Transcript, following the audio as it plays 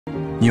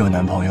你有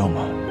男朋友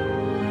吗？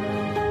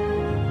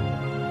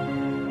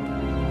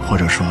或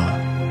者说，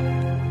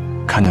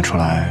看得出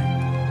来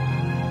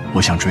我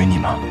想追你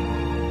吗？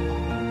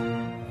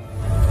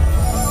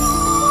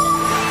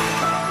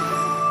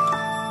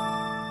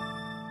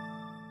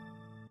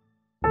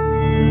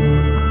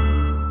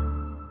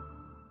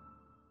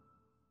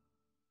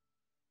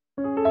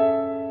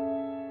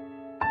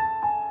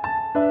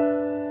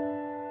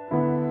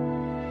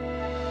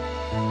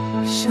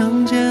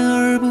想见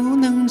而不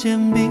能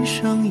见，闭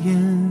上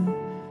眼，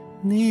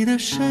你的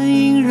身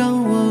影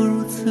让我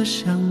如此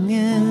想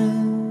念。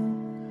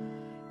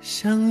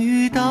相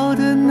遇到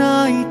的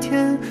那一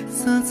天，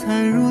色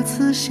彩如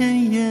此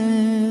鲜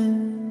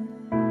艳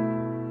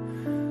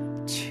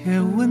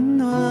且温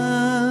暖，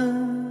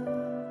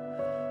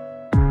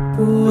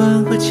不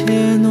安和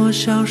怯懦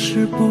消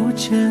失不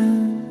见，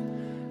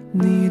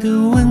你的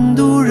温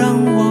度让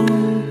我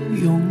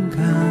勇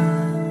敢，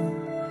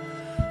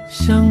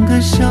像个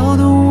小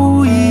动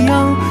物一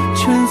样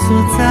蜷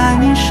缩在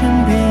你身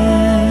边，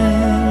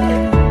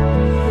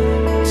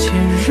且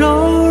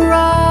柔软。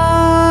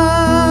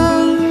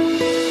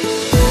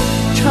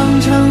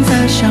常常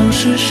在想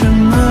是什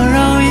么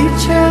让一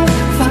切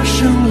发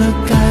生了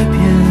改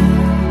变，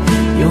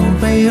有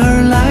备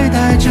而来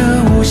带着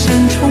无限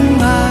宠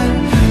爱，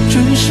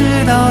准时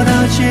到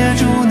达接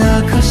住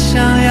那颗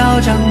想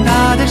要长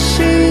大的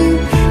心，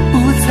不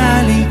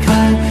再离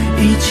开，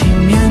一起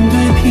面对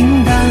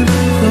平淡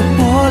和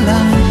波澜。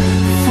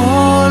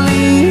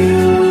 Falling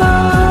in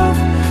love，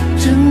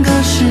 整个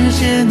世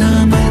界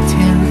那么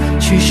甜，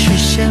去实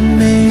现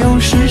没有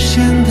实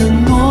现的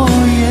诺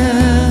言。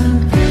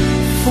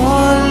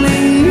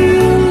Falling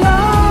in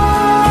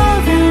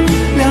love，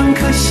 两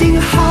颗心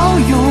好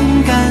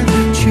勇敢，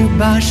去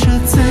跋涉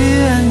最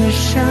远的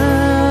山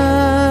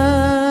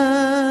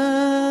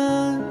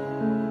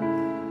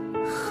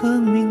和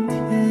明天。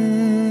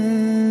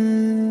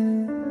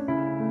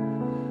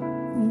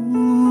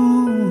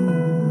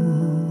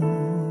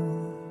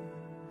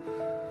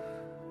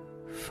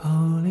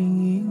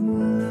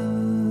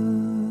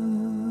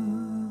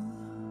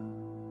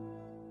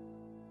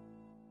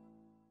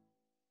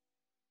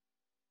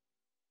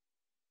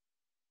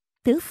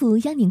 德芙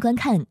邀您观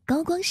看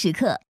高光时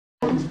刻。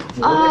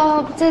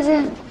哦，再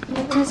见，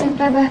再见，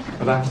拜拜，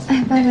拜拜，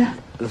哎，拜拜，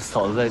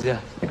嫂子再见，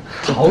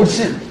淘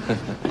气。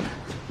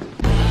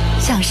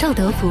享受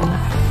德芙，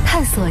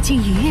探索尽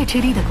愉悦之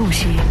力的故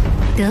事。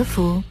德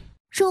芙，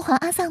若华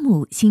阿萨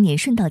姆新年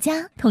顺到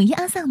家，统一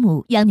阿萨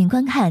姆邀您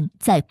观看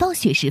在暴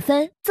雪时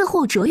分，自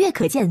护卓越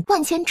可见，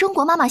万千中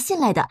国妈妈信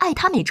赖的爱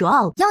他美卓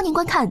奥邀您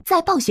观看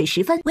在暴雪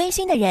时分。微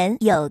醺的人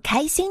有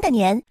开心的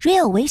年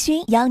 ，Real 微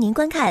醺邀您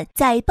观看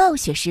在暴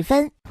雪时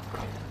分。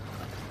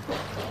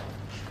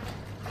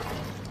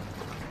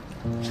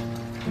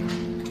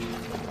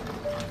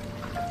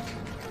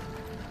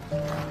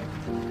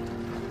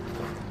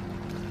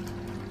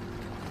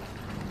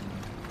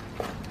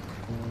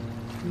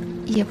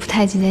 也不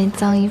太记得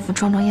脏衣服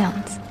装样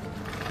子。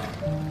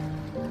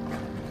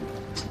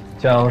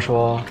江阳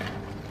说，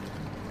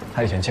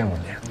他以前见过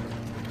你。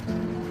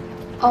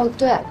哦，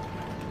对，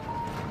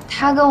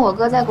他跟我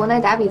哥在国内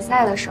打比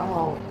赛的时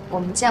候，我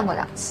们见过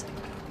2次。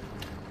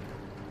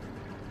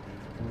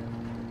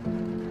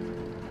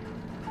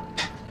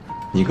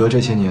你哥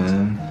这些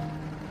年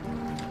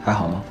还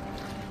好吗？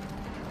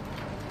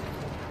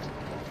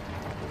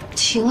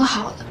挺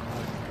好的。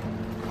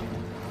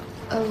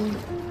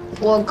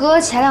我哥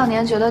前2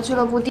年觉得俱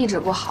乐部地址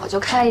不好，就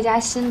开了一家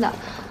新的。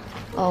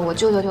我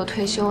舅舅就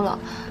退休了，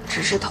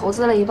只是投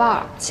资了一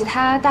半，其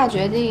他大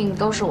决定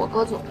都是我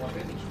哥做。我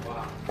跟你说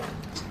啊，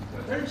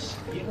这儿洗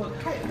衣服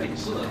太费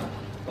事了，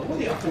都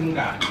得烘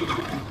干。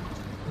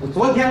我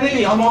昨天那个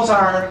羊毛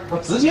衫我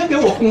直接给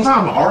我烘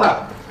上毛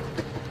了。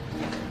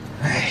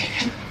哎，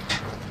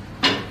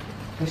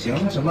不行，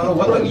那什么，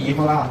我等衣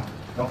服了，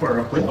等会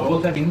儿回头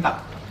再给你打。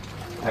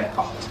哎，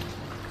好。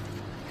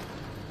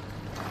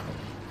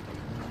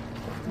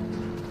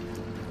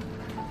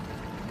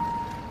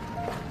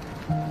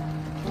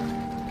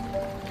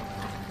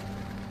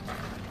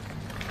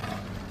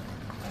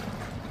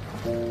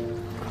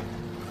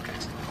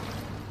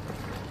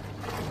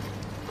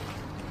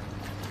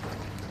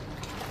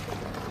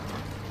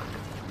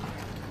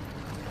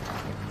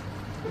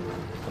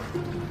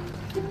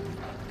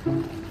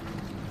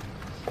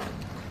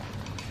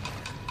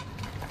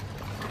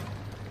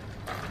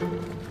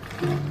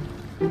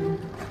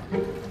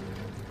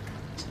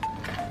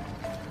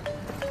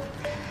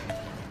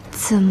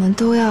 怎么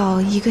都要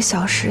1个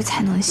小时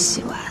才能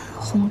洗完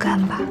烘干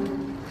吧？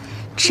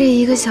这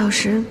1个小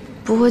时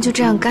不会就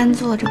这样干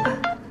坐着吧？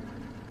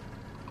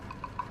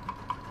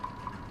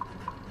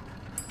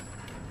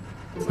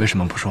为什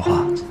么不说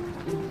话？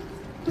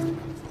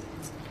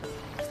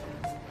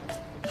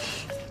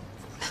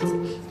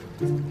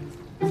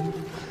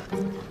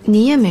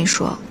你也没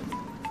说。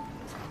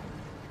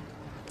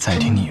再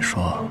听你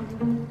说。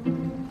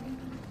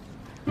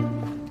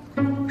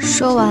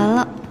说完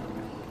了。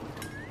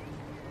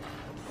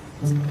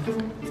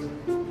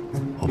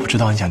 我不知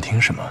道你想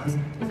听什么。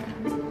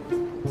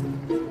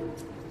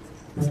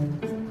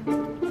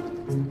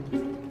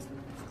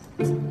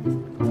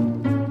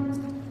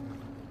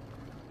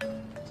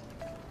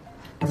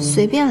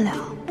随便聊，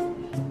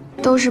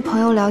都是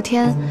朋友聊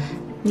天，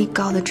你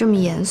搞得这么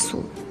严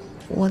肃，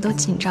我都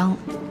紧张了。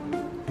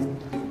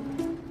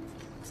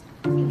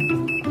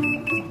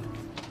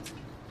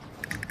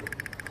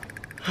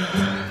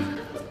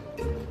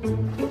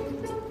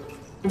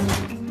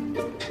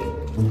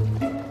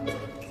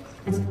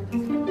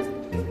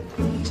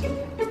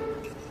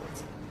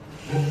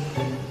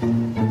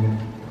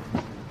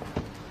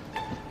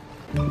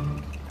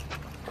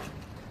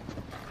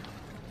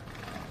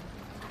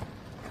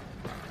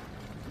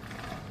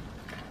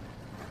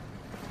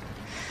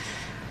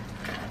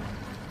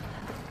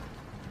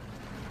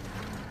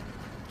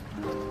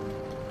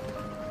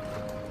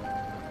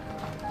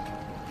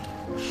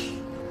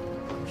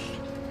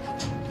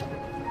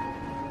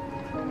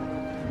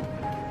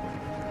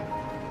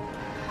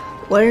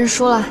我认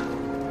输了，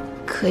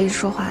可以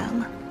说话了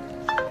吗？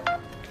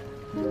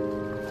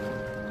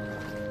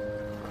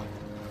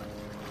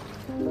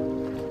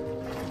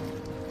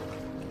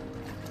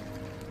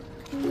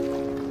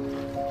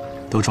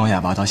都装哑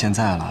巴到现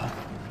在了，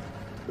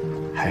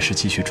还是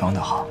继续装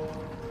得好。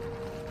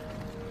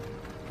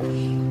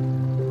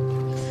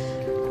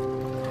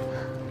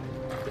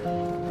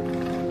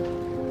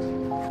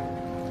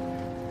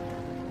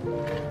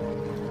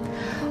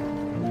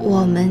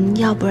我们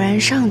要不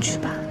然上去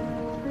吧，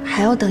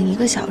还要等1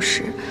个小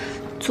时，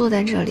坐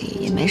在这里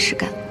也没事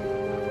干。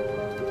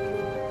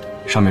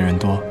上面人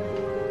多，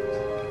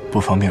不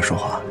方便说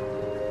话。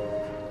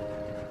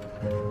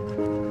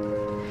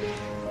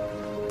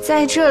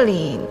在这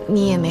里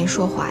你也没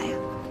说话呀，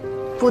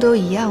不都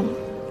一样吗？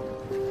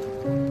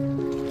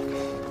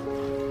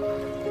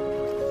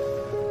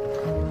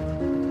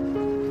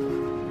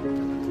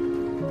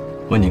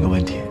问你个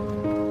问题，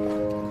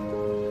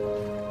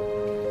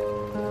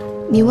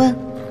你问。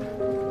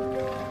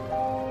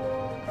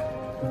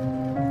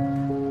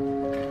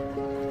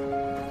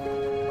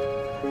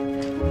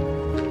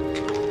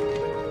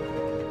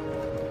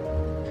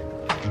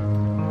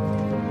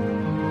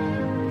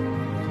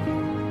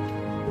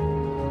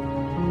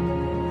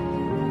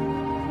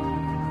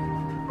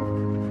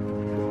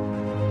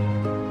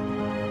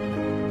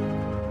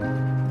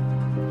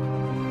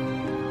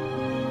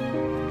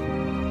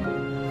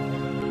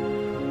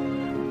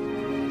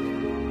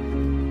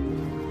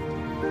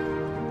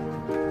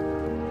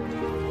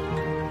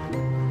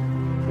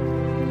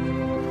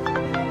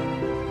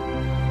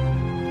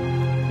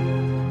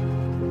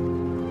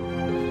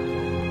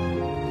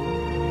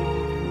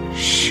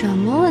什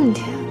么问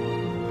题啊？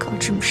搞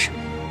这么深？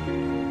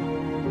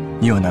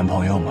你有男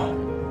朋友吗？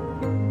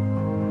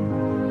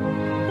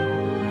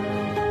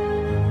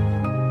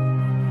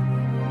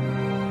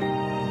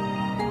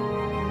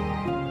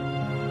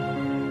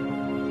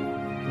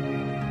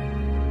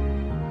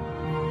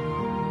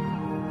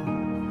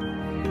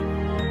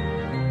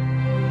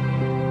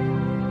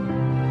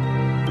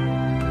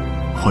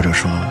或者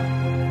说，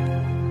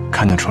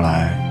看得出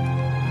来，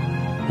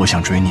我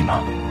想追你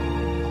吗？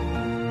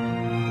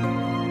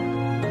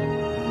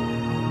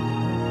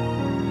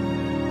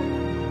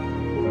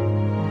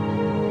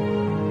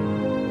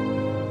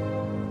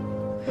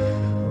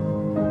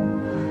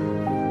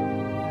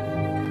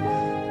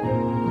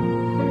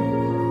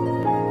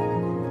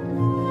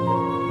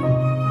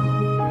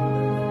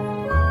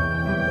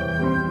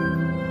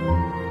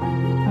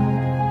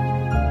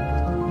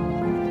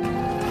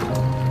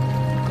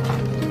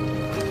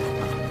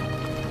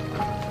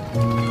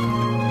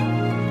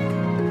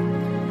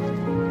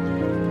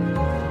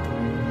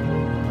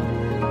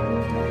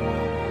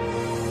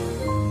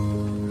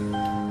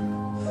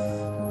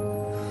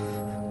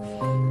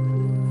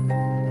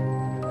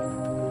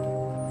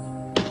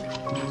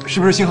是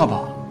不是信号不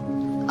好？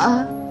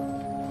啊？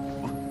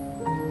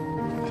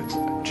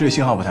这里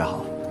信号不太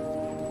好，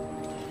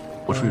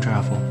我出去吹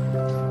下风。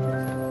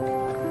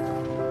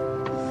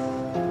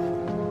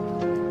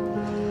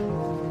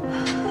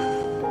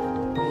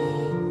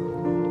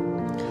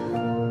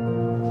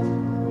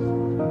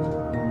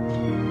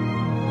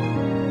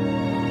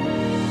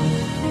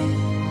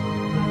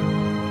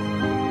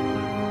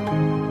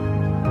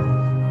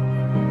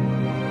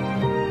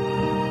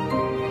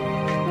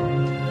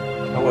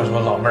我说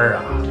老妹儿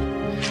啊，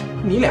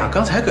你俩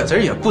刚才搁这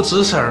儿也不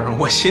吱声，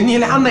我寻你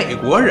俩哪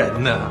国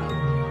人呢？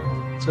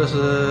这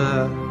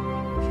是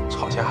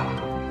吵架了？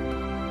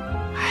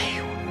哎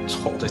呦，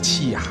瞅这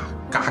气呀，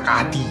嘎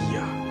嘎低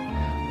呀，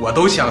我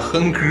都想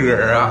哼歌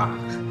啊！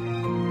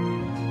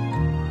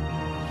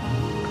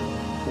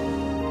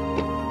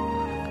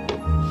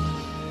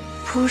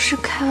不是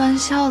开玩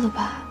笑的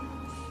吧？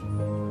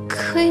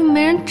可以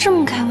没人这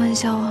么开玩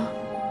笑啊？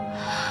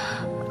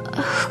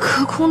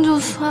隔空就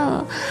算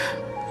了，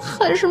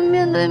还是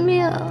面对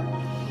面啊！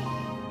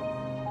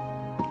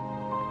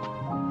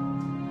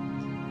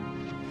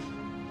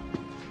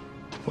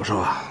我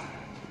说，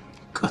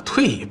各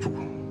退一步，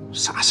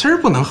啥事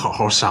儿不能好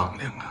好商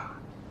量啊？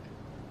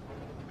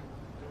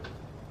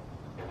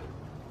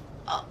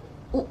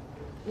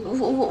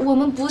我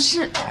们不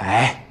是。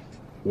哎，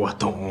我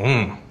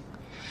懂。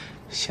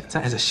现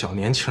在这小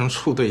年轻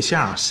处对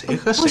象，谁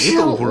和谁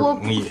都不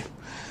容易。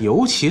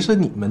尤其是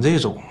你们这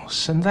种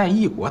身在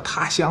异国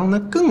他乡的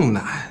更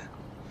难。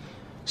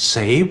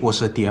谁不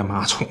是爹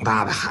妈宠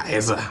大的孩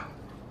子？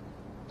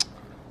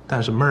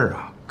但是妹儿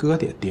啊，哥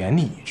得点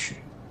你一句，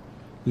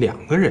两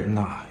个人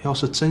呐，要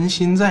是真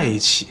心在一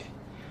起，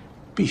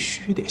必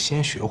须得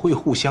先学会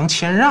互相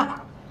谦让。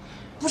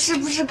不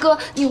是哥，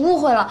你误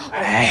会了。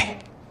哎，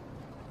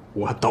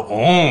我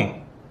懂。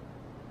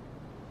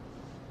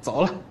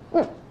走了。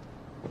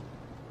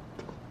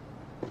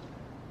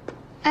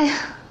哎呀，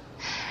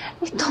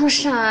你懂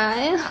啥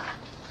呀？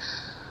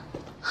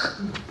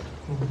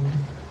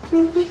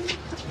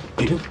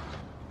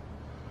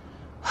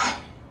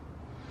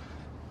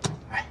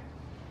哎，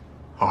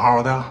好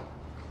好的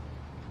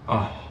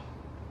啊，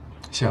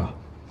行。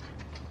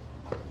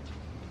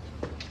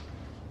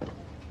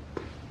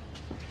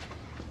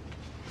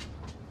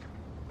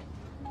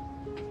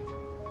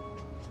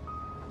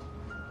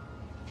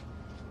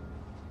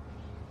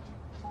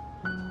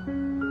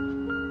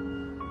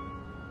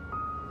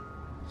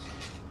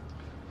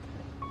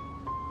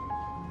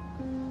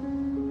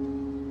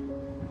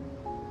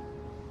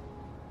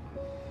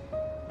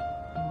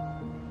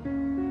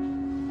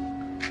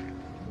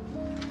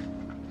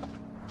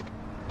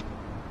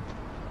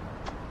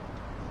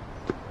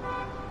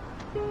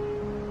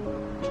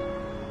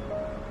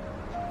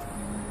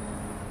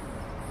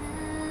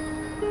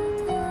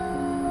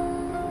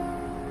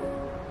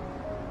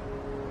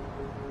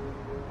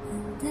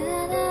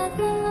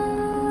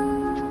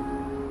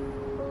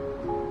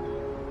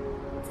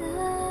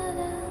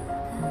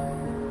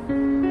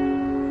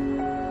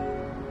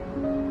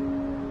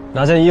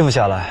拿件衣服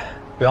下来，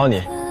不要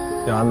你，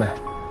要安妹。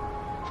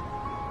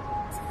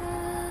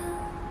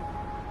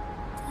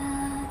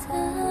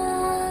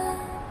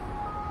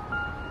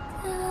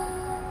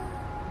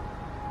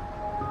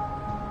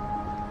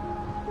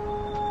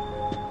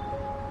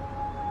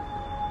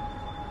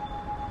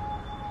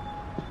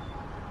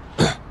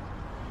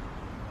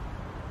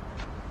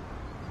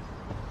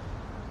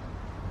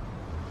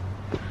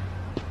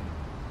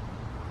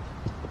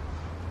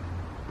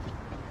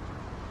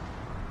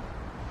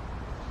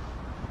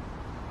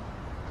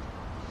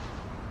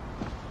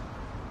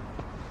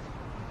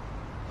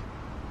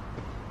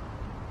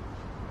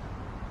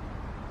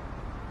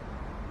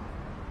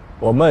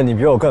我闷，你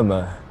比我更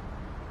闷。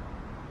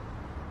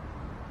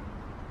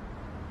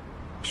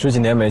10几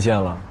年没见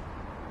了，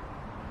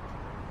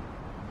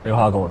没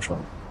话跟我说。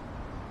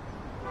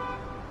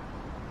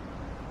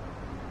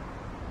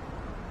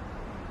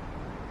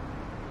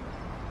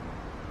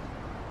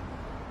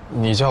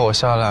你叫我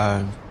下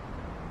来，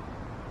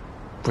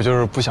不就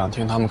是不想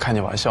听他们开你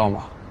玩笑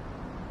吗？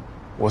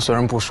我虽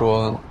然不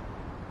说，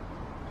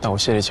但我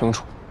心里清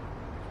楚。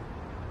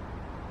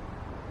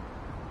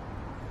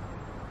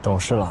懂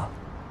事了。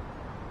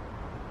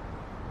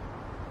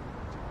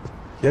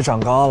也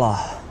长高了，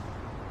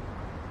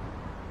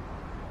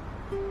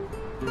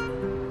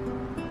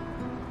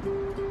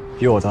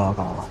比我都要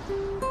高了。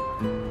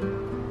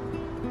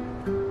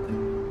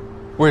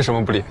为什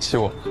么不联系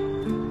我？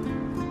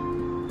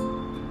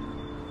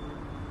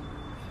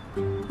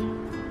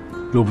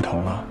路不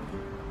同了，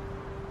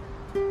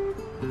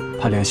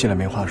怕联系了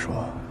没话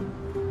说，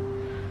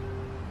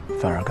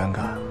反而尴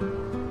尬。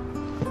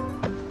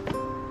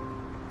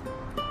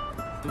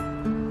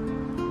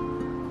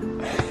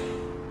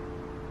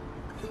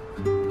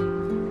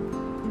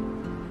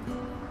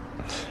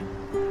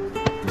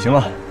行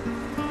了，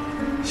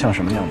像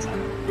什么样子？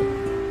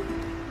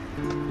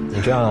你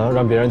这样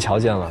让别人瞧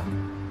见了，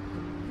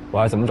我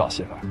还怎么找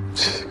媳妇儿？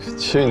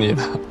去你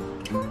的！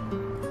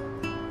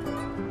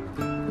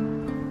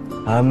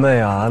安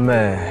妹啊，安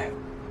妹，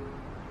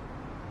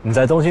你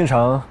在东兴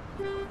城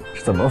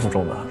是怎么服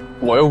众的？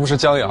我又不是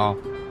江阳，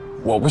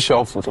我不需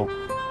要服众。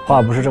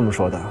话不是这么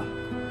说的。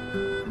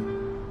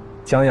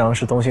江阳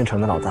是东兴城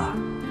的老大，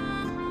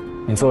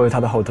你作为他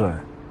的后盾，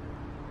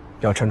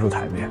要撑住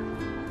台面。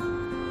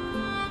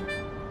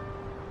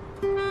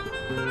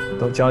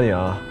都教你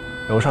啊，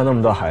楼上那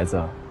么多孩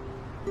子，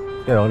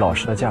要有老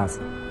师的架子。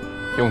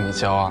用你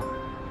教啊！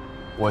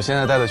我现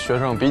在带的学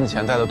生比你以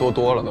前带的多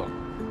多了都。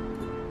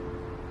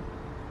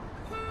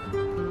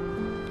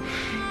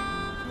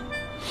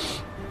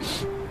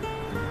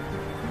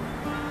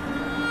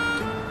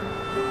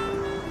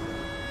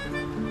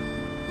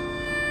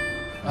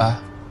哎，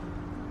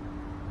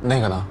那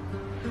个呢？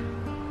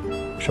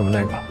什么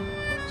那个？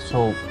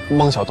就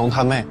孟小冬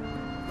他妹。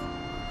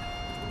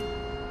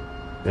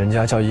人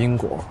家叫殷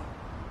果。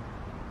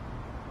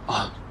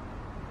啊。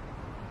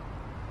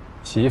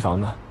洗衣房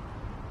呢？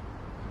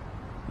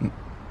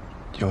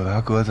有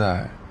他哥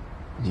在，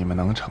你们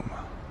能成吗？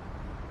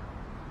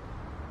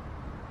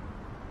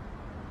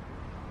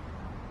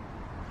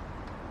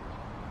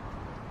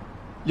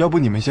要不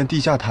你们先地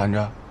下谈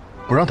着，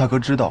不让他哥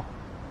知道。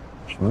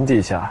什么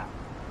地下？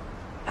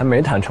还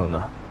没谈成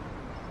呢。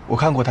我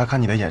看过他看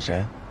你的眼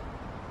神，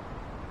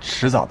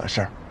迟早的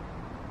事儿。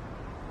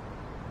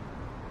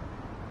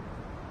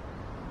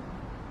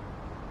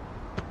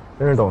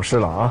真是懂事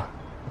了啊！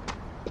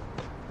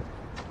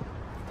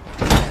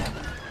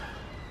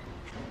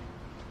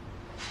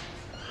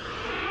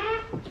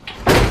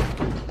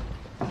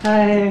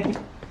嗨，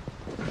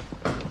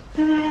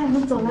我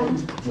们走了。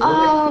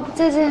哦，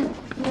再见，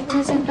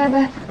再见，拜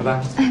拜，拜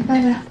拜，哎，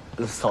拜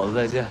拜。嫂子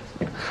再见。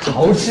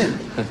淘气。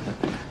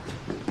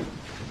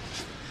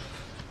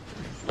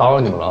打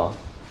扰你们了。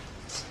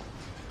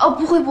哦，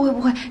不会，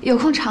有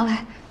空常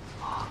来。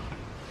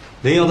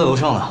林阳在楼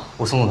上呢，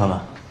我送送他们。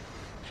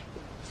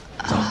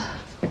走。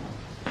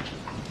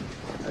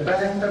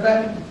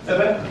拜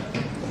拜。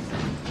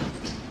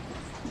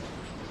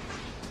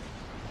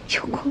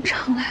有空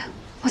常来，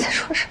我在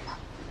说什么？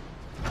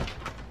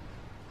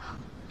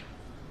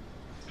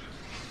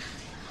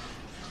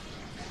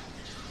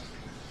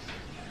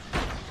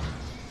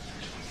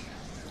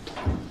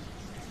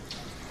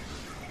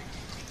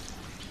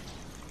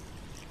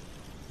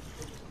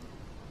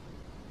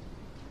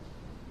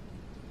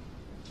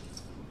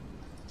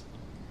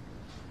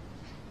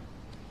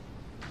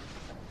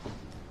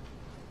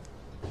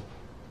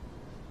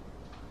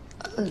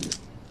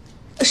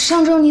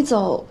上周你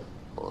走，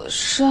我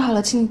说好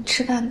了请你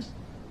吃饭，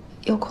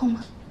有空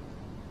吗？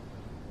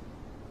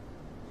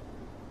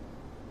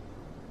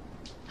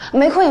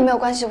没空也没有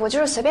关系，我就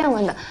是随便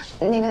问的。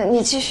那个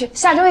你继续，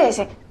下周也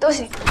行，都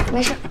行，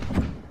没事。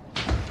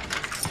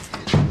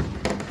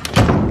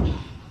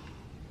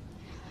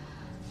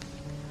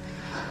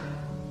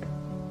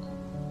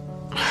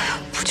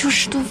不就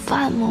是顿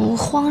饭吗？我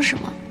慌什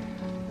么？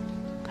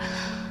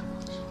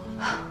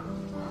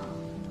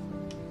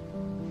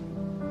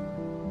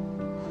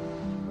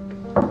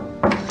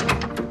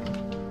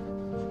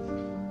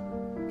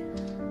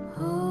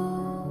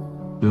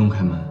不用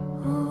开门，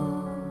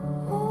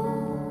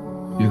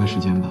约个时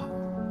间吧。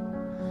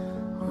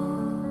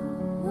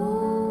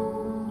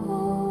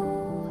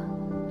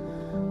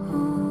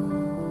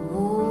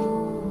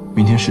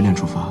明天10点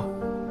出发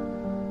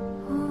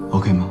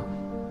 ，OK 吗？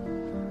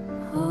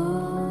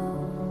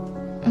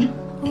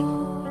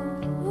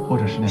或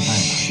者10点半吧。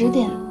10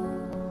点。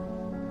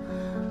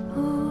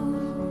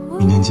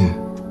明天见。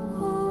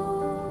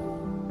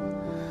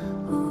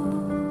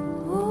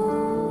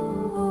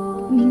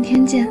明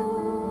天见。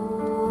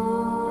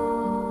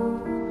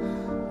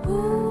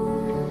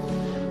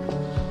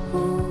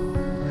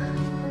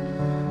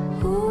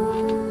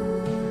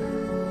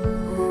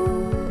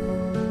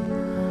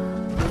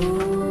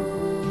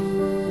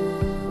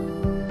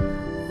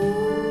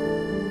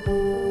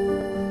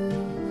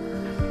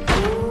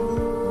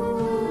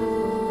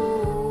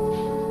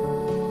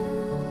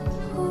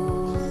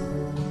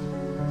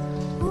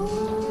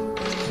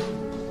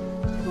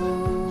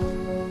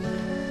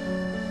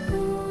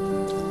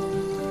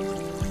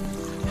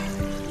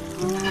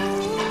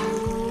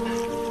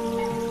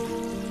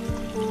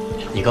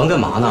你刚干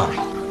嘛呢？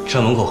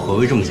站门口回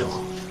味这么久。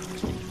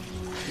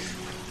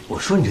我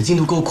说你这进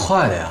度够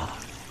快的呀！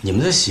你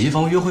们在洗衣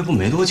房约会不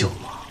没多久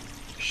吗？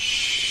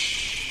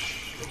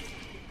嘘，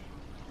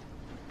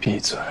闭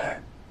嘴！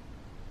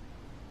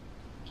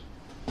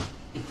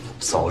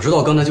早知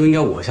道刚才就应该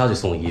我下去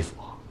送衣服。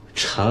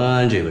陈安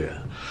安这个人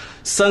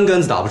，3竿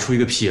子打不出一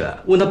个屁来，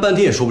问他半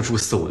天也说不出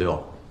4、5、6，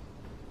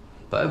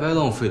白白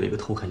浪费了一个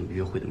偷看你们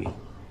约会的命。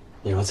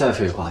你要再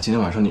废话，今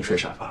天晚上你睡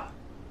沙发。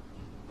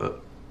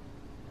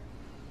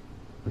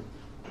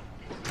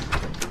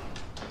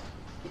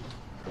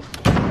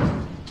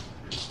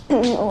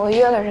我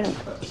约了人。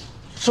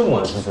这么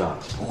晚出去啊？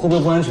会不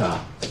会不安全啊？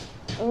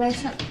没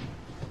事。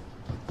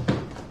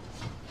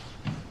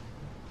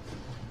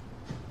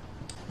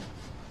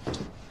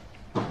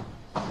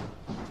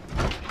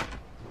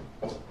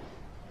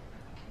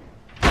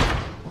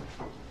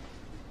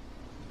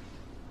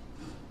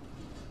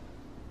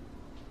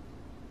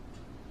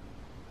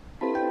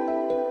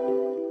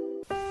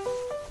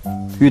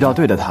遇到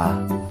对的他，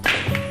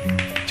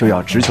就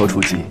要直球出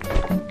击。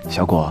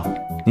小果，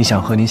你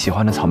想喝你喜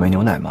欢的草莓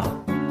牛奶吗？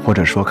或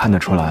者说看得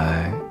出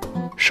来，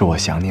是我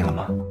想你了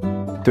吗？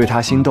对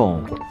他心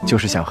动，就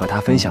是想和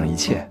他分享一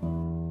切。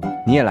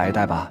你也来一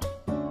袋吧，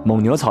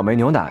蒙牛草莓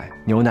牛奶，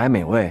牛奶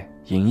美味，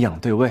营养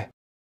对味。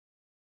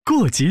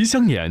过吉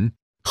祥年，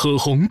喝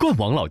红冠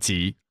王老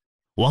吉，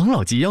王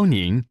老吉邀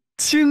您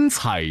精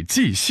彩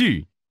继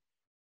续。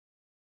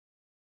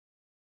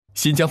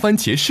新疆番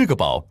茄是个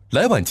宝，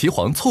来碗茄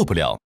皇错不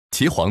了，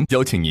茄皇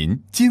邀请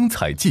您精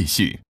彩继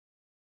续。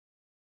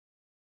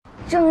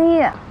正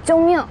义，救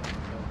命！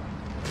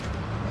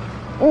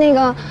那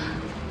个，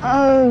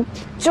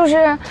就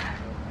是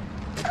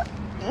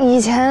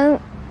以前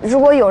如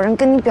果有人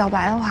跟你表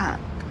白的话，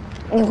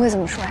你会怎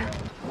么说呀？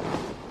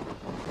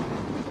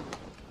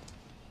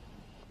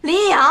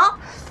林亦扬，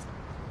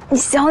你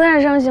小点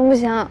声行不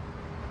行？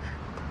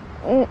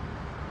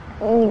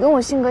你跟我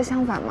性格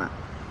相反嘛，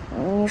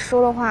你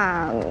说的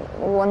话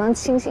我能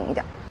清醒一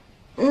点。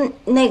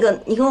那个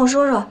你跟我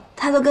说说，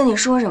他都跟你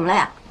说什么了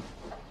呀？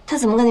他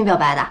怎么跟你表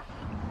白的？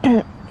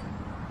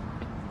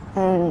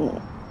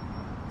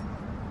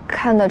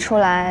看得出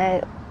来，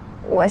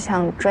我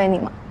想追你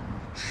吗？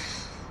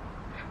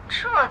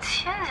这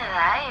听起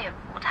来也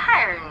不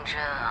太认真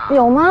啊。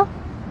有吗？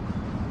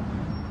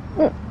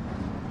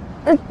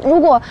如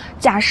果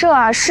假设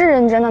啊是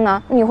认真的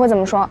呢，你会怎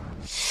么说？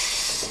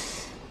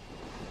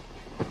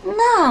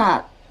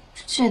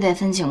这得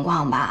分情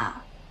况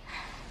吧。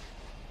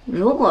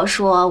如果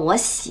说我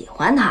喜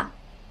欢他，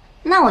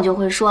那我就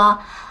会说，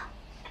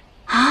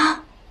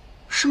啊，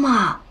是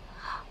吗？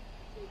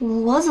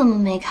我怎么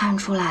没看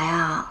出来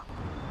啊？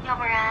要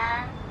不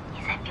然你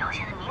再表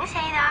现的明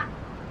显一点。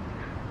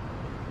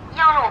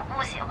要是我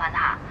不喜欢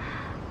他，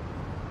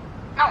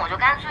那我就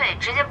干脆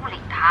直接不理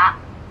他，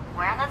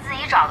我让他自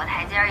己找个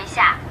台阶一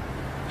下，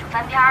就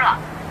翻篇了。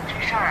这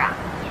事儿啊，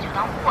也就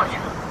当过去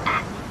了。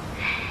哎，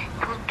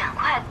你赶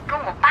快跟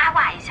我八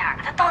卦一下，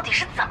他到底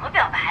是怎么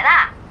表白的？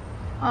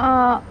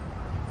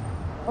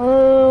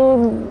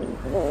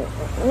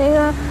那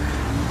个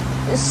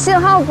信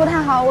号不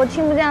太好，我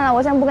听不见了，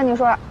我先不跟你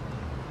说了。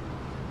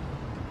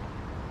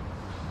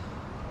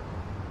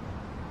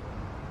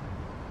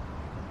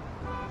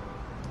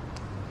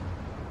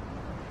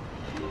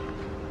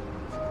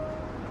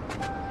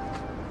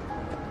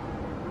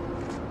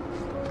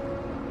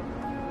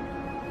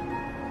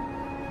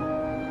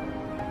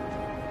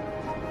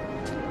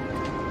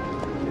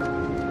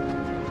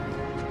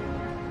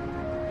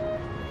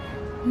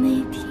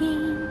你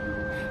听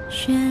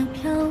雪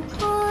飘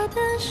过的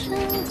声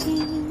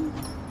音，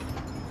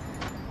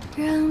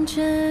让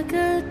这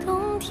个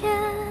冬天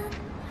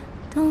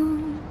动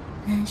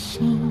了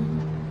心。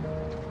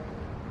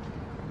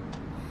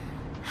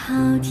好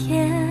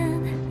甜，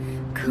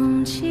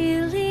空气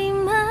里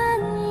蔓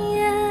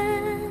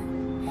延，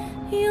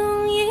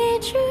用一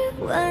句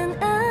晚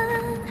安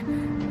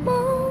梦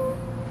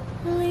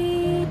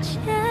里见。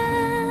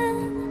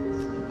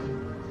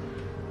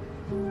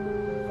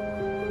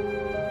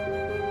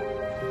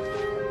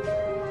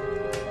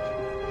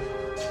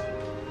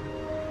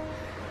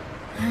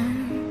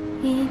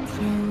一天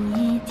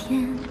一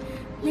天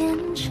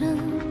连成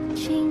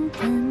情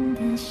感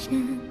的线，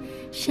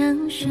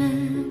像雪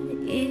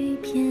一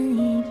片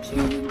一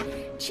片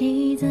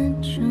记载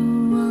住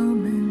我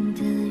们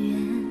的缘。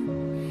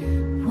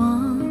我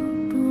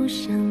不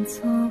想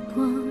错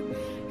过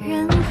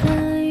任何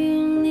与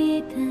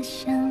你的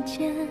相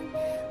见，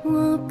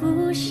我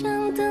不想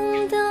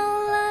等到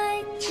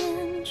来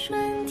年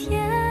春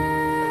天。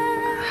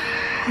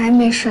还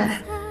没睡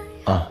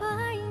啊，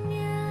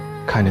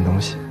看点东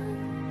西。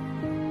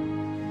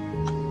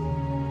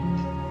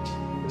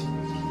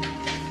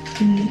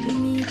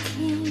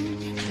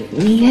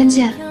明天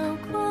见。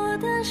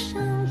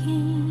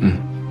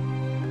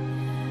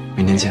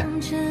明天见。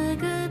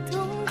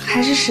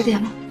还是10点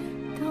吗？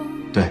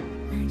对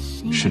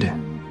，10点。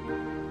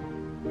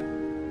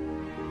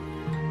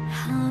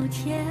好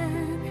甜，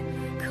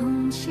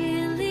空气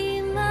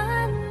里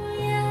蔓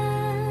延，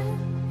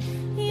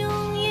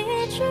用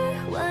一句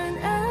晚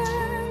安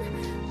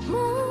梦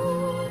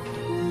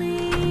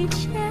里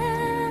牵。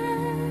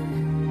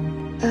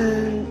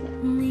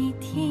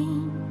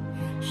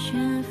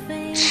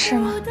吃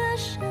吗？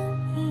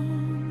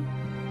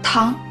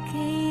糖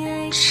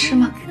吃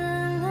吗？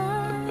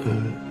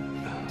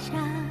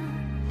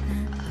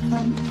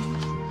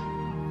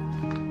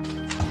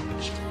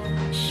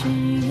誓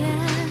言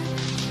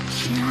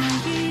下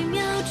一秒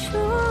出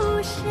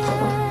现，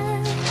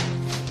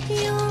用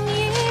一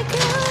个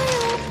拥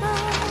抱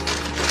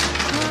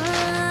画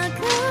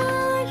个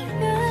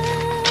圆。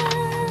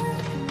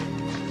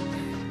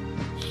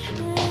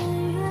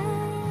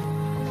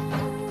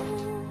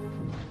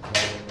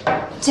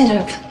见着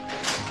有看。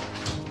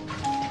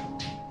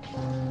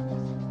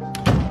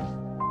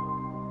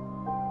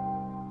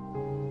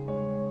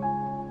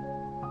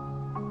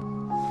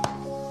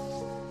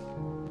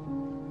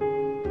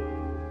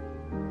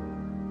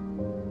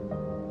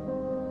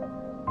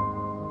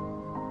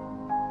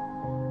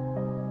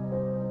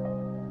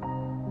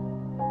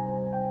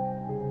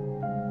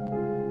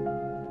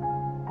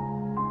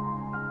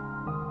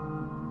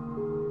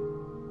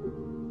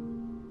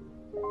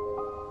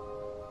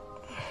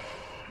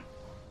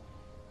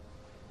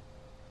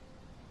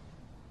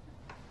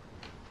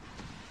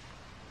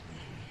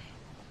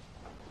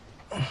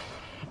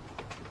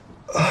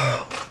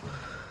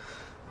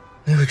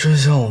那个真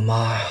像我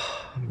妈呀，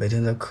每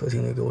天在客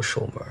厅里给我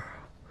守门。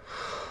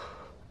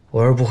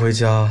我要是不回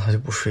家，她就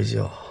不睡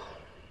觉。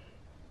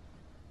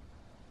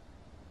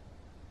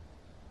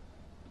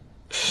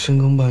深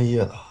更半夜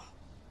的，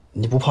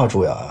你不怕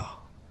蛀牙呀？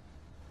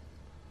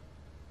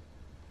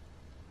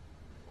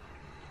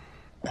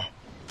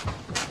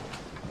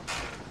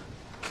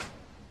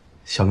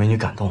小美女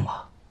感动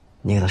吧？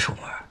你给她守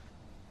门。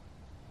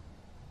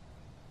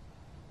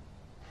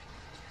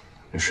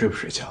你睡不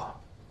睡觉？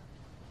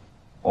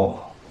哦。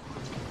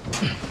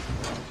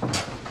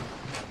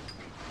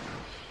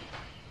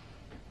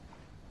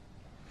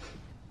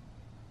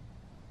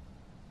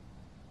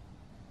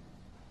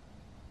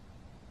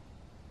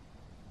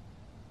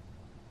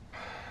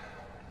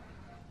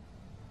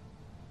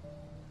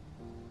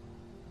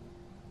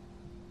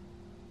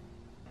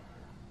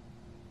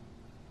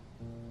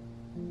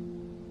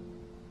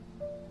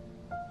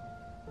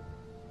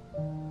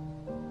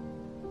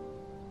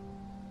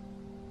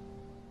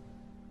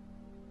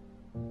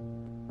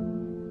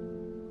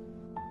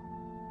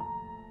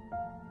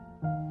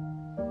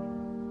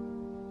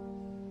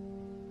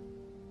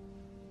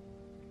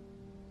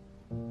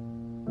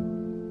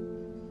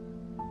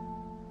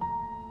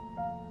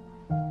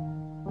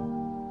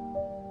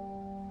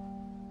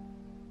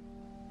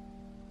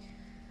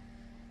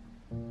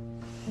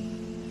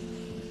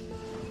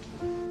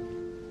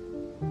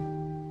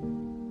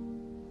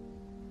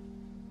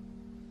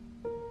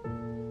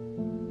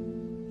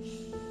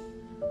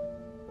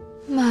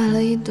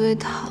了一堆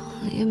糖，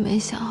也没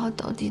想好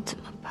到底怎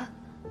么办。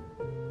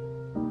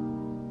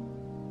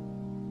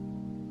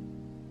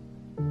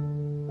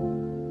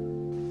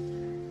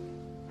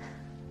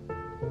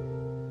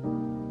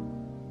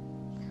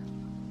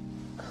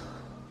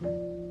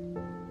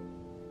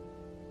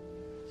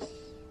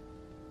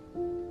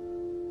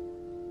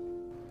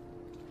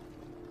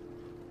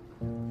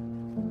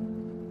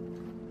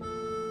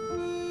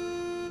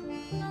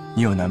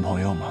你有男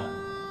朋友吗？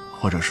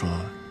或者说，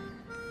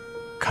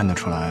看得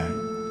出来，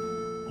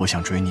我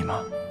想追你吗？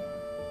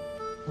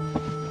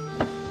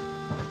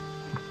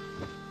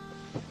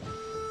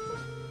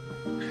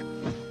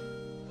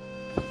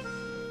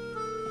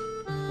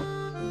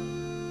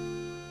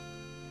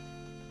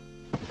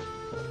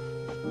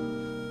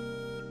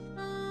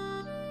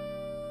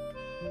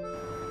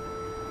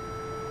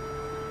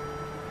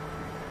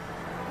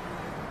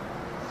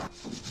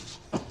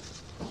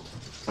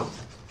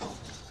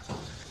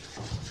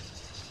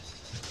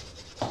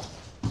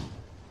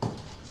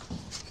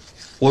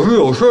我是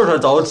有事才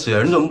早起，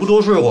你怎么不多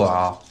睡会儿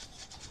啊？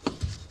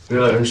约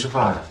了人吃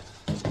饭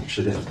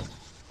，10点。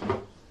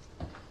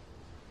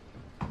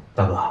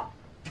大哥，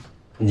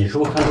你是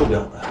不是看错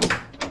表了呀？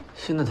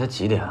现在才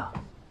几点啊？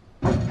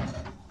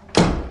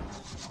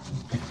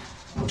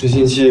这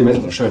星期没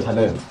什么事，太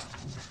累了，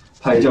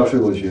怕一觉睡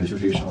过去就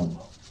是一上午。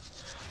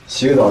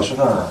洗个澡吃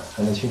饭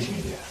还能清醒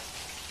一点。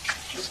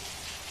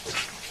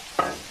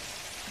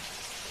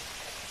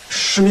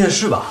是面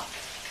试吧？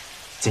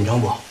紧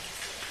张不？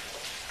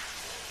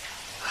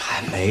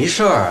嗨，没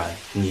事儿，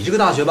你这个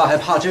大学霸还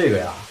怕这个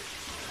呀？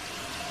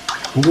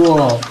不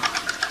过，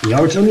你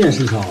要是真面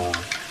试上了，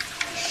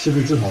是不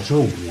是至少是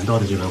5年到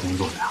的这边工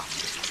作的呀？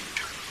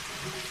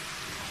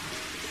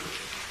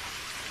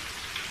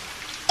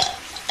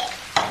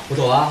我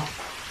走了。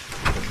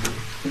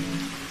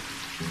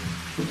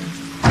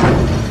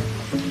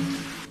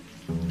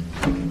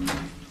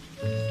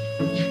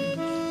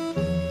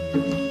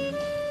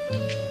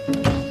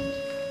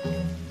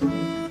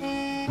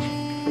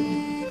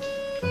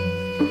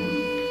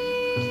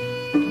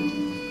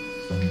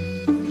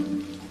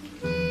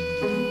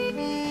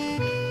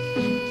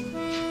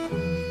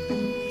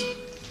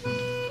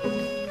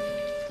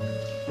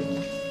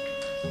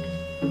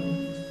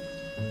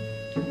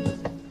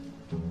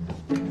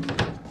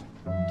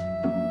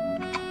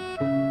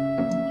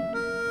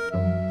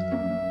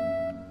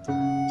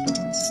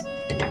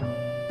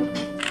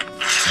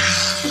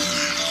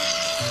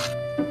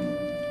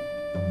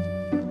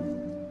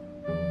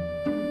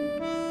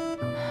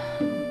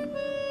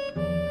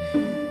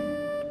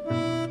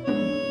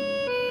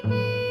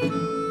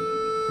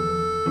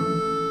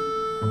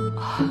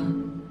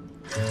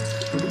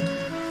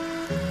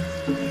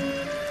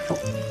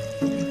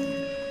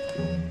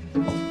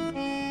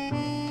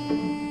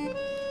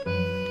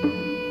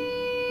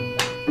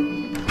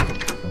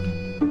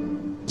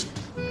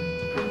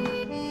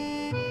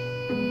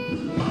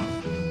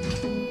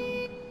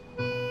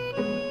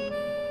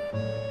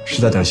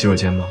是在等洗手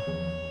间吗？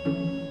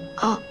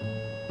哦，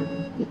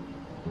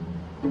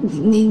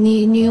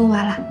你用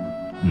完了？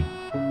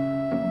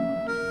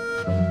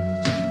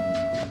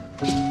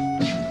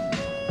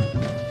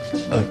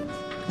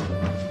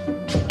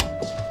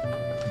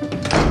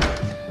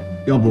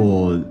要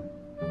不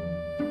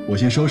我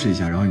先收拾一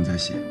下，然后你再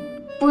洗。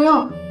不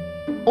用，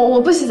我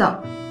不洗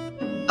澡。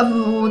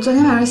不，我昨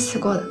天晚上洗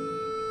过的。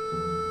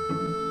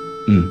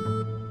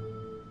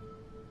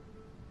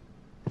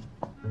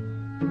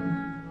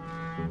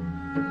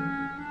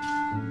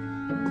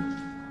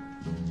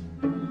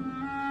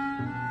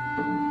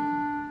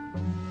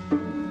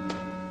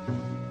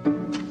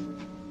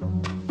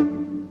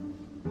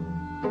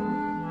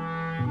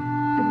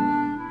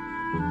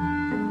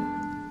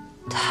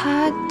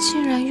他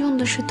竟然用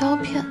的是刀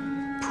片，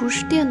不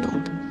是电动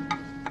的。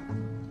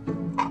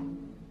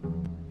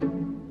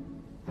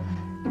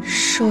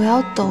手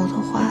要抖的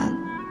话，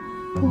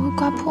不会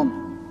刮破吗？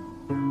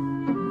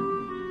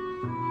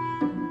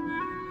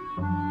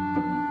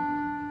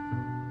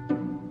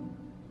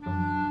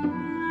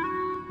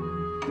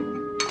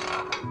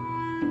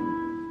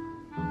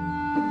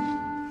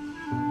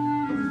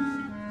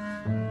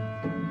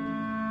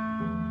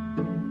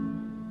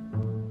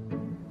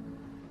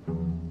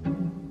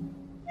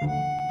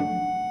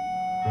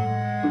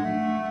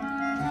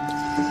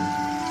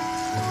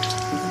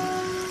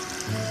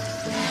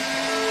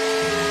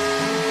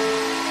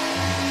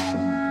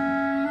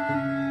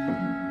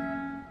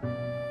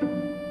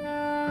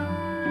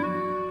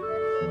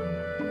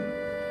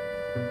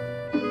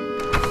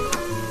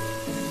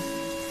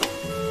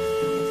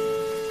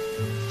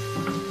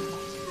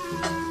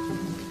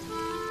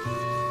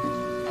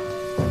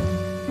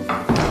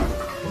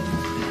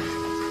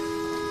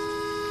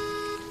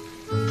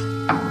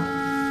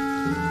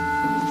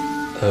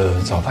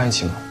早饭一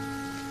起吗？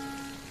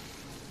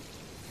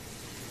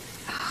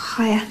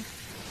好呀，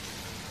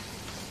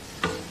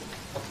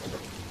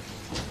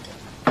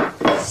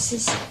谢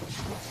谢。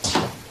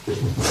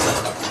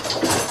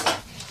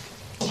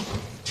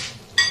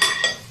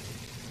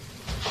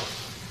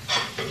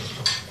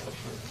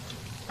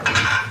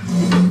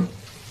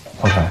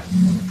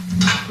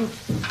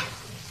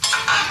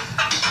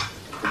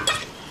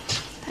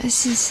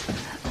谢谢。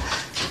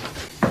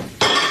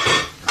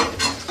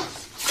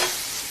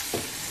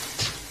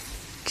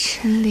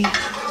真厉害。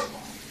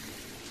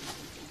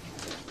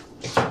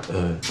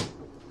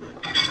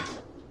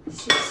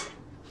谢谢。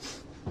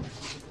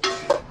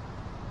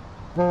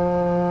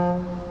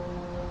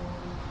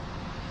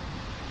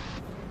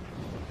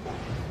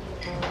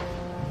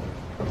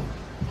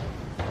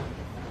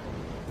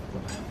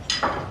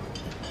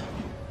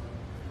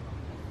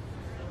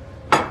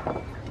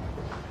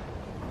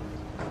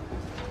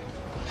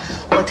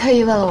我特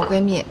意问了我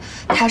闺蜜，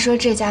她说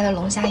这家的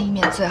龙虾意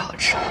面最好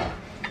吃。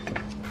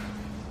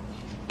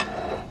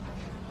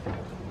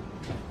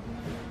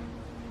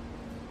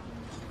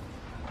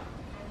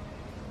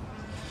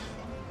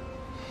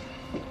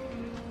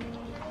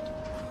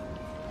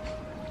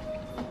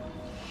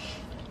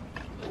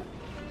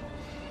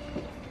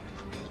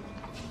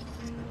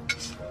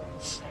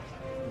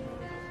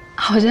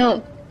好像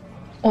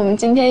我们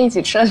今天一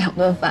起吃了2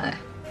顿饭哎。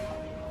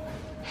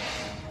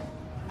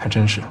还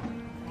真是。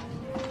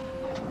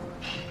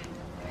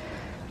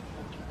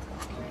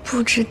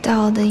不知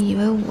道的以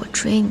为我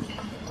追你，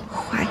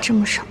话这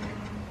么少。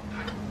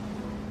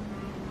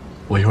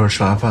我一会儿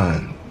吃完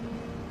饭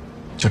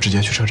就直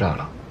接去车站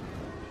了。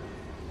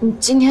你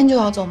今天就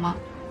要走吗？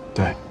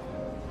对，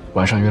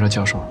晚上约了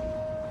教授。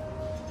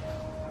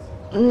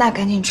那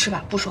赶紧吃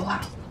吧，不说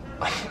话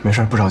了。没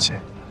事，不着急。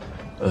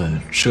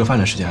吃个饭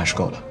的时间还是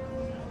够的，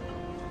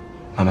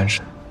慢慢吃，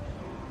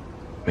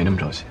没那么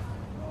着急。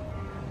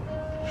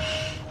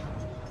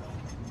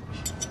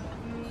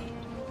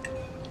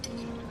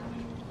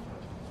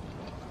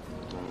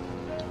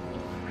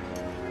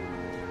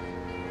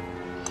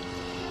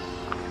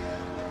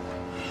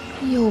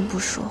又不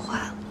说话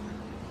了。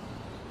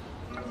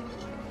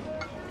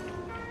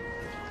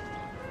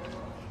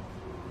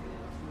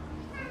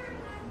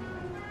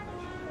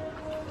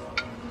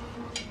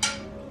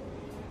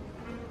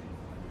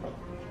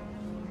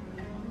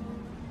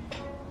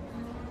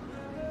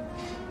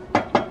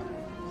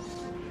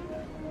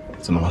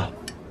怎么了？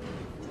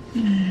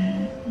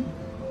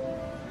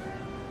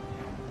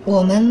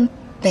我们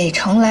北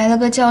城来了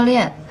个教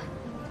练，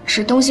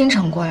是东新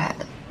城过来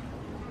的，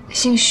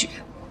姓许。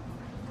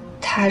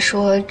他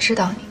说知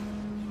道你。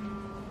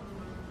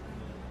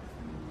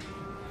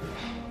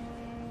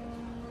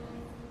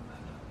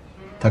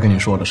他跟你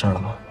说我的事儿了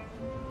吗？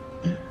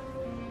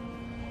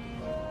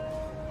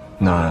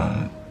那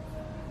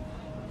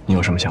你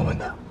有什么想问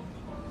的？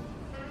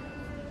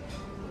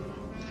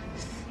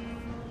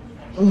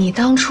你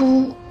当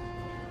初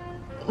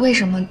为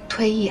什么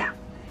退役啊？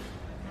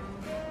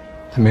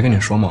他没跟你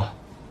说吗？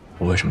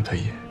我为什么退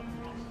役？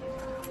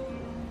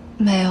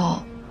没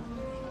有，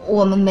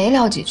我们没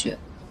聊几句。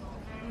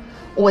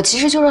我其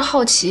实就是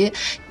好奇，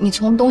你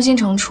从东新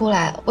城出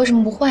来，为什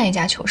么不换一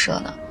家球社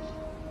呢？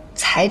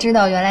才知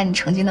道原来你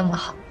成绩那么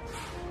好，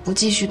不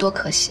继续多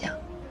可惜啊。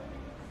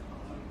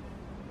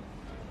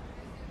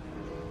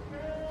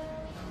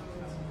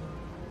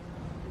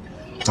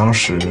当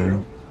时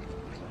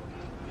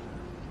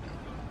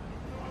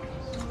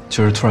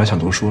就是突然想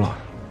读书了。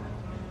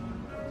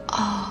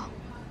哦，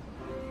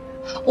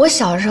我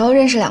小时候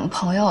认识2个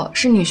朋友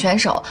是女选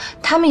手，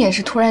她们也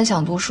是突然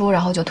想读书，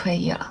然后就退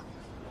役了。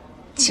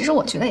其实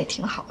我觉得也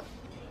挺好的。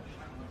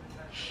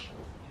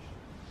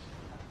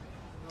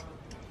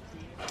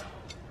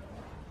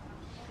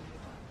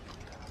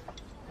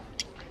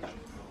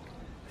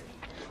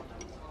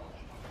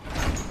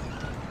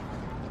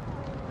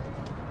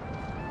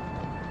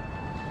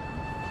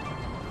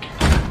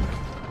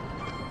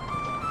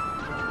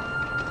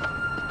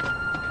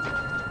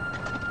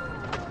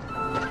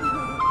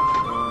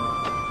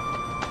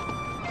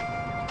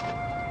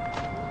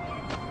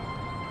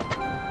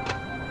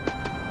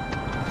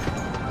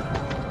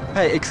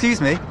Hey, excuse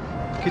me.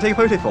 Can you take a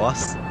photo for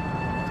us?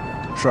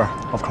 Sure,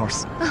 of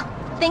course. Oh,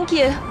 thank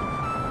you.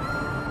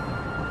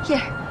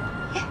 Here.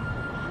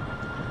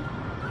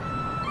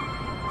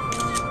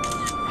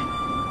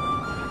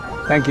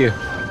 Thank you.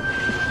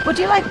 Would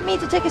you like me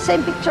to take the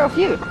same picture of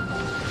you?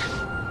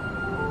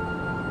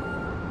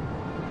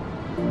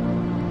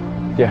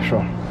 Yeah,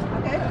 sure.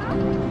 Okay.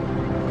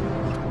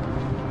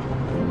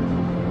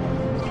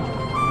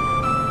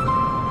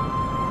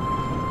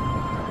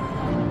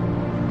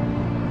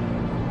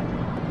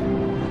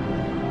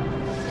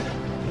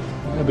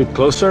 A bit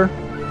closer.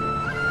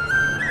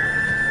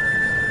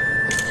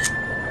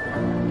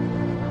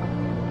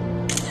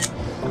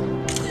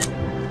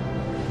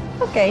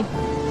 Okay.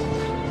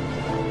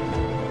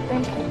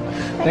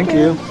 Thank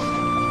you.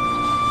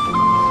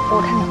 我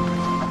看看。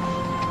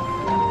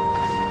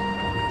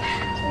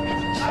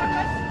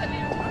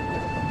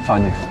发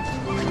你。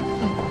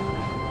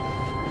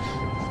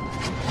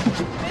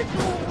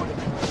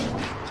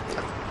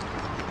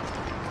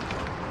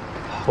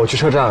我去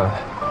车站，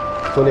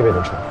坐那边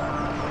的车。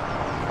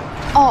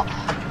哦，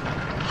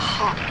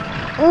好，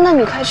那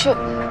你快去。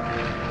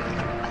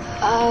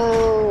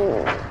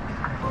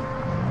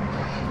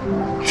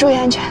注意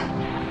安全。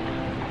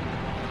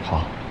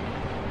好，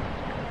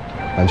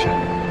安全。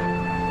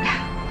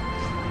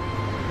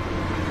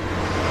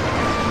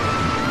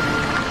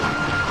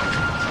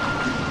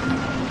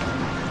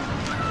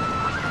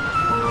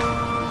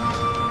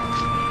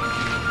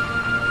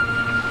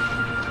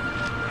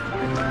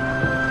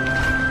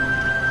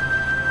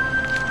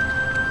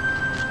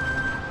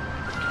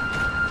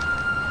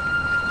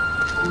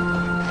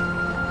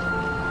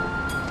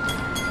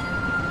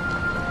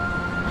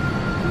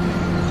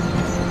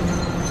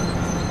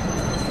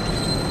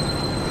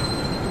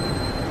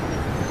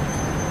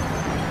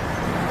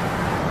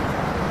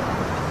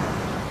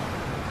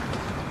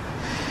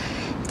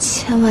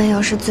千万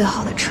要是最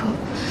好的车，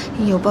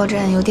有报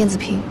站有电子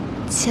屏，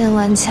千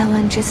万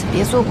这次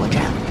别坐过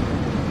站。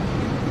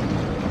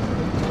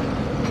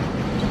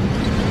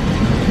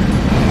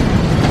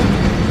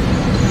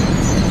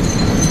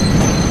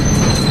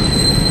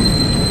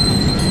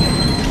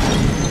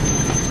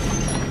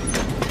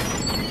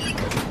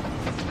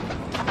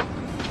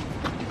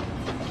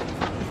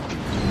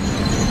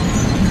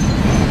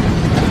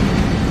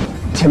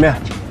前面，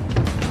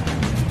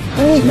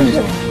前面就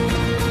走。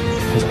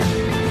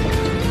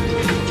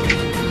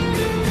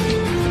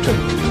这里。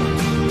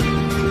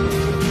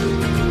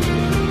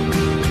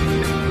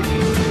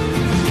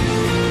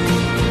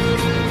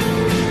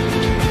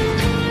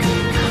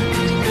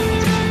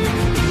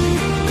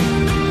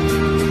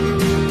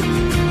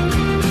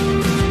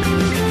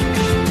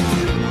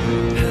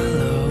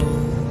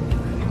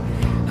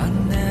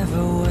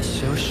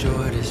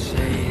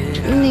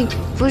你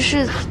不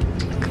是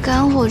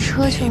赶火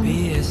车去了吗？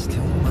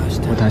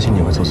我担心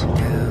你会做错。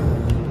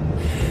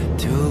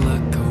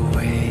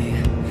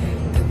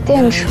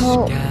电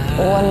车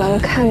我能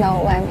看到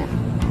外面，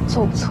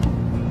坐不错。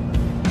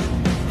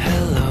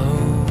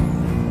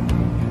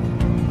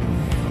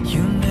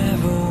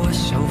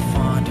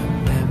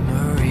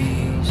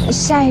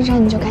下一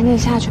站你就赶紧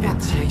下去吧，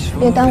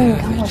别耽误你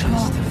赶火车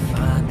了。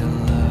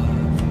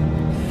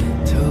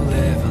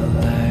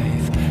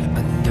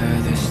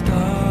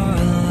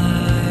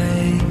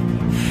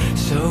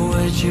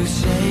You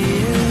say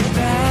it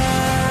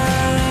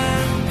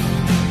back,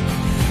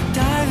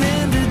 dive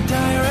in the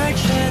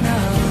direction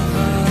of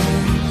love,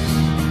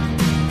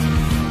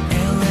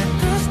 and let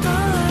the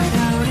starlight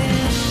out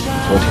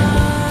inside.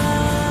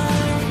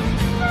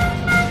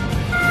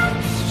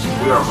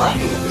 We are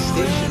arriving at the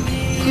station.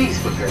 Please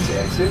prepare to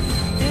exit.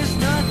 There's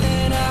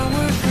nothing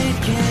our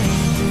fate can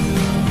do.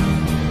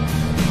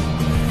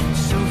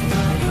 So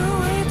find a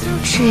way to.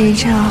 这一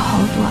站好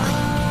短，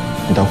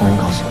你到公园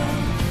告诉我。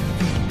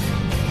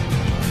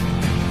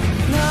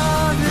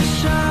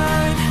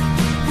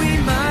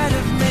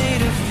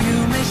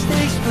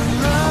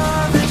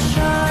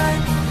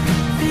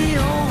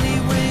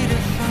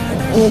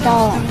你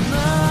到了，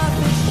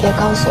别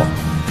告诉我。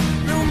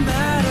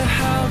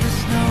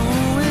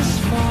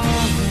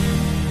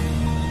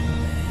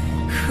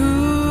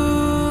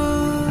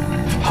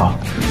好。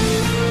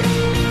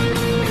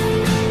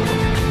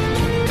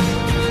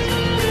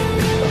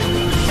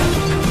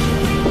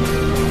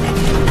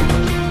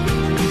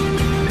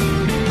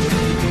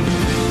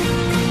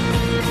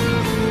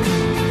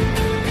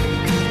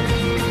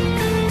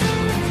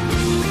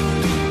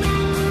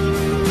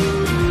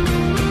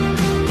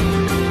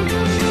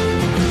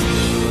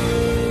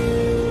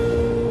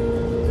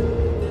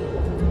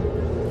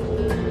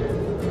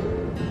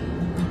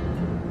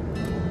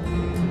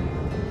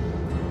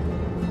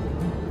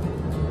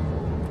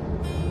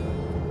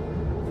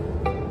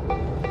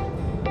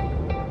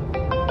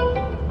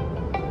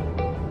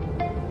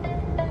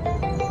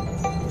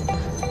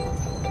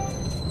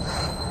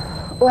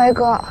喂，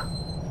哥。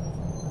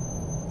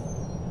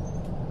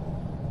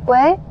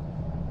喂，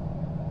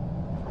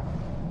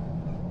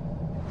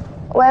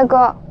喂，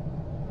哥。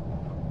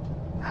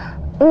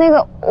那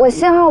个，我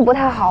信号不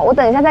太好，我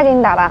等一下再给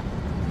你打吧。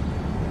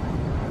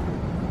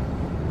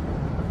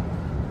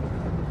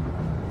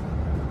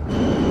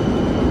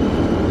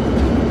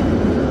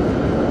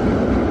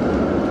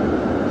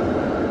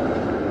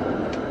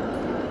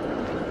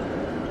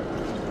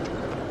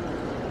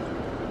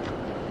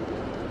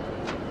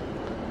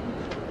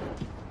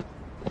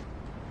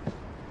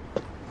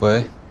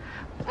喂，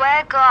喂，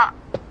哥，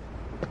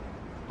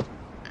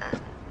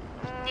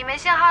你没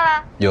信号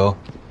了？有。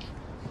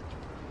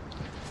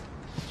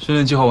训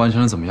练计划完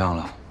成的怎么样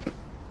了？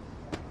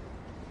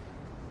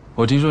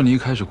我听说你一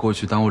开始过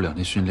去耽误2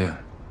天训练，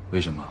为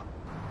什么？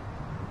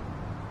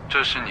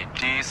这是你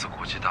第1次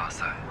国际大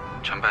赛，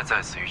成败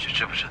在此一举，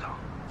知不知道？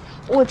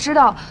我知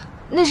道，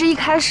那是一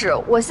开始，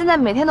我现在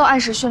每天都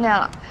按时训练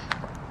了。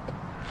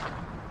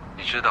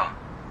你知道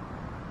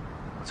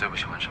我最不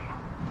喜欢什么？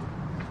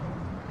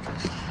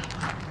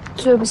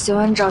最不喜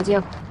欢找借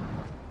口，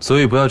所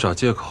以不要找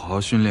借口，好好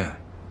训练。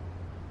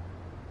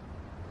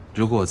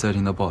如果我再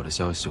听到不好的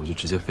消息，我就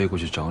直接飞过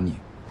去找你。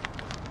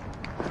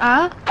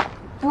啊？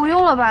不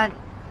用了吧？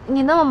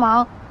你那么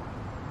忙。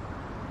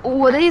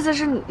我的意思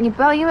是，你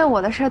不要因为我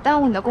的事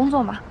耽误你的工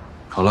作嘛。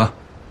好了，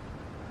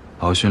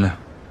好好训练。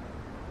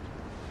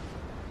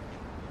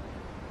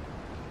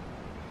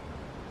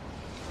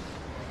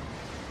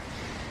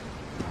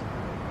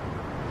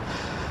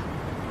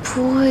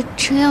不会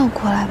真要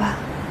过来吧？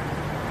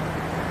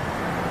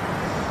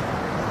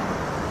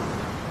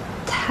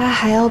他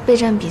还要备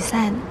战比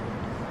赛呢，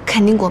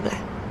肯定过不来。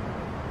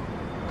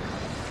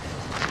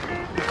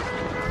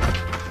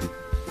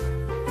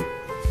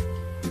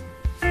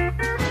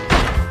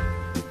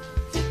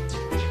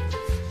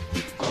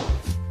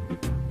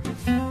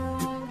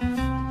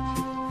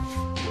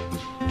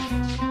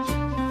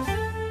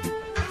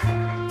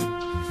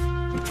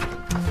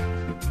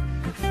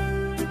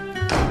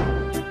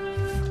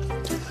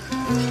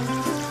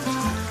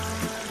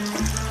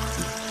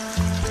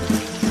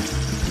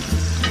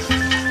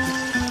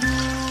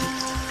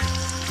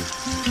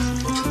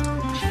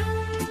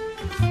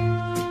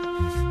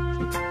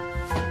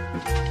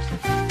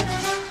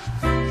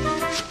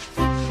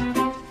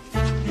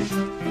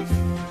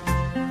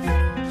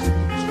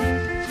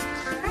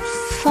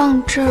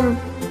放这儿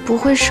不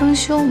会生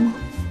锈吗？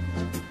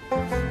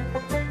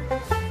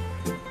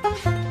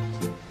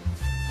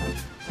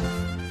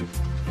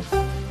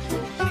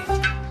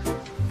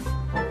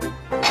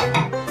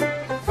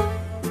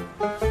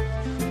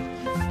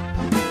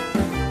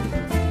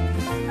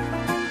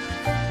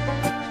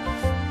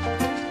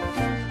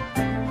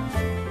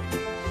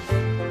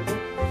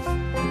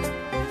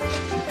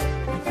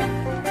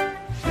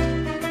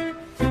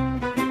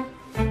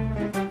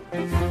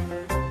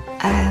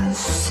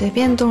随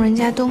便动人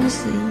家东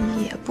西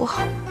也不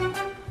好。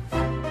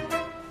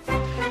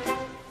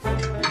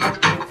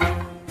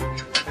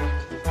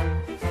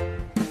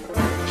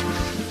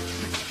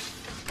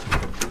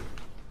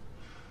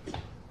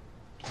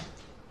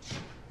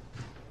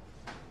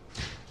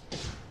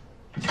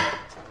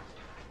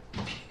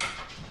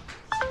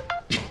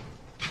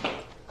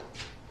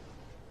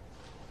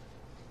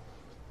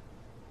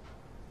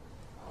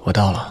我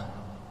到了。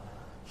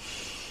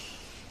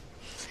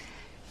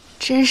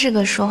真是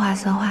个说话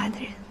算话的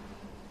人。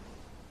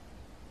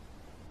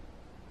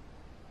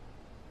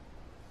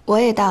我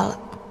也到了，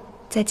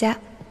在家。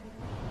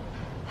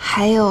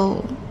还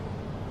有，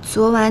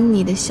昨晚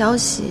你的消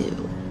息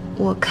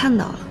我看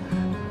到了，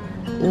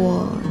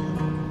我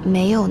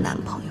没有男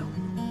朋友。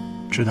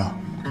知道。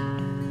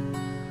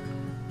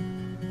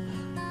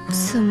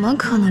怎么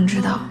可能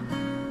知道？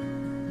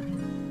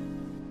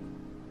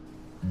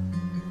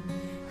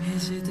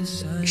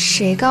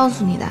谁告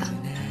诉你的？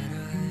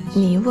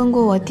你问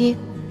过我弟？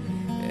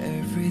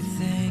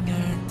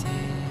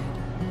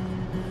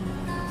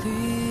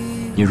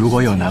你如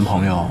果有男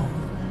朋友，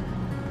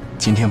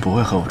今天不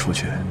会和我出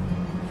去，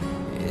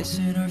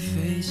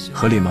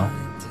合理吗？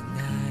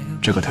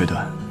这个推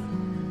断。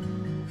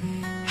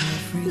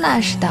那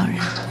是当然，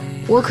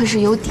我可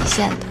是有底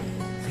线的。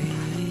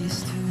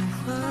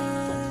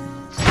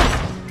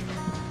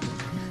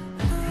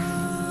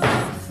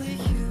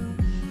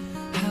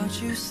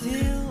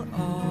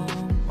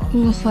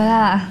你回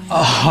来了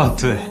啊？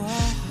对，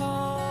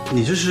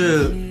你这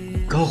是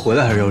刚回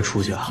来还是要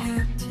出去啊？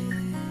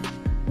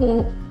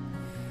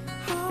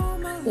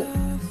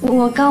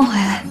我刚回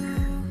来。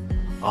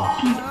哦。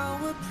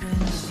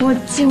我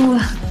进屋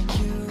了。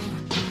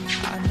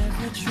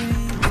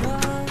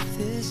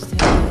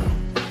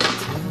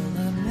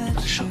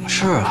什么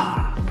事儿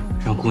啊？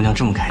让姑娘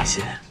这么开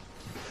心？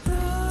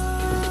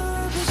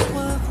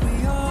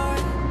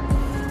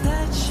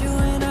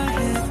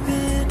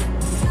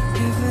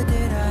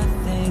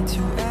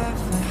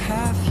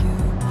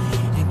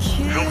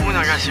让姑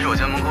娘站洗手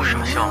间门口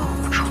傻笑，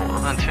我瞅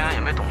了半天也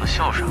没懂得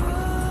笑啥呢。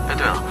哎，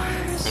对了，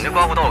你那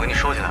刮胡刀我给你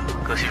收起来了，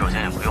搁洗手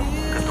间也不用，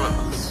跟炖了。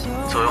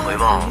作为回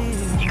报，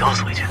你告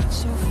诉我一句，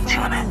请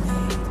了没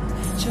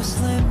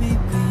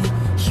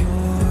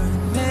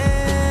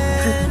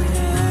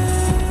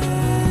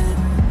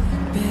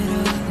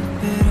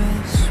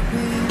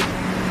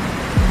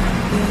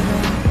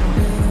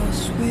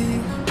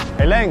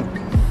？Hey Ling,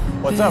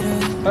 what's up?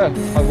 Hey,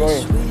 how's it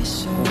going?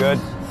 I'm good.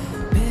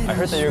 I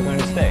heard that you're going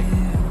to stay.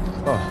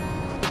 Oh,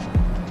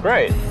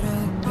 great.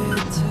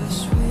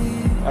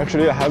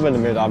 Actually, I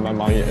haven't made up my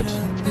mind yet.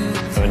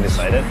 Haven't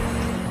decided.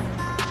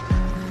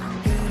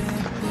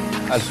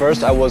 At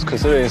first, I was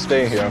considering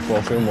staying here for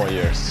a few more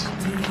years.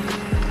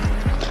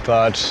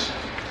 But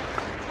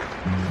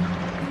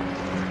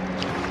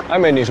I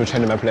may need to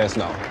change my plans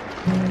now.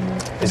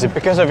 Is it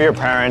because of your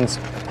parents?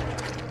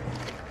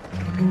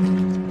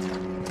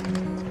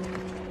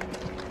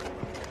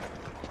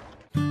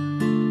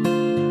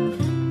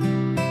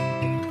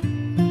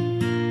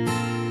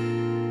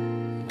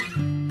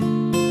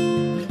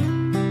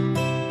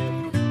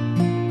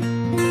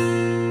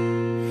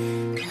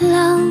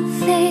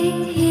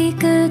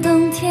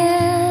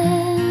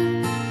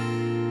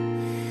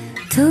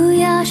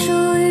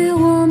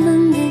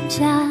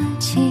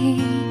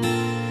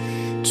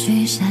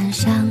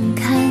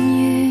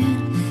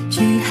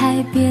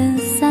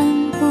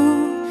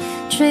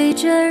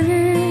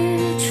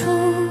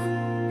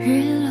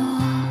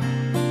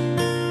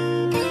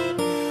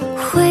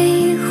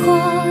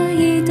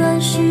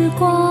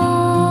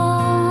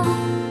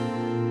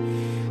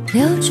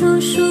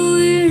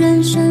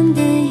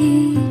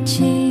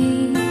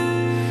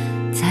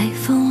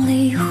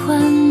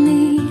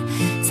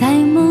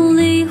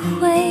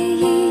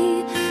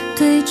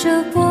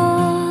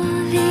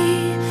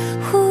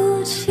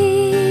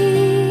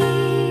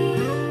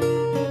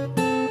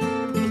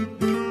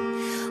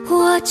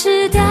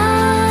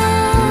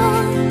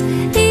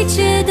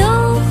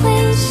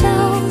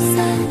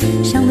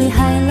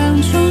海浪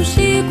冲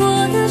洗过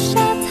的沙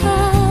滩。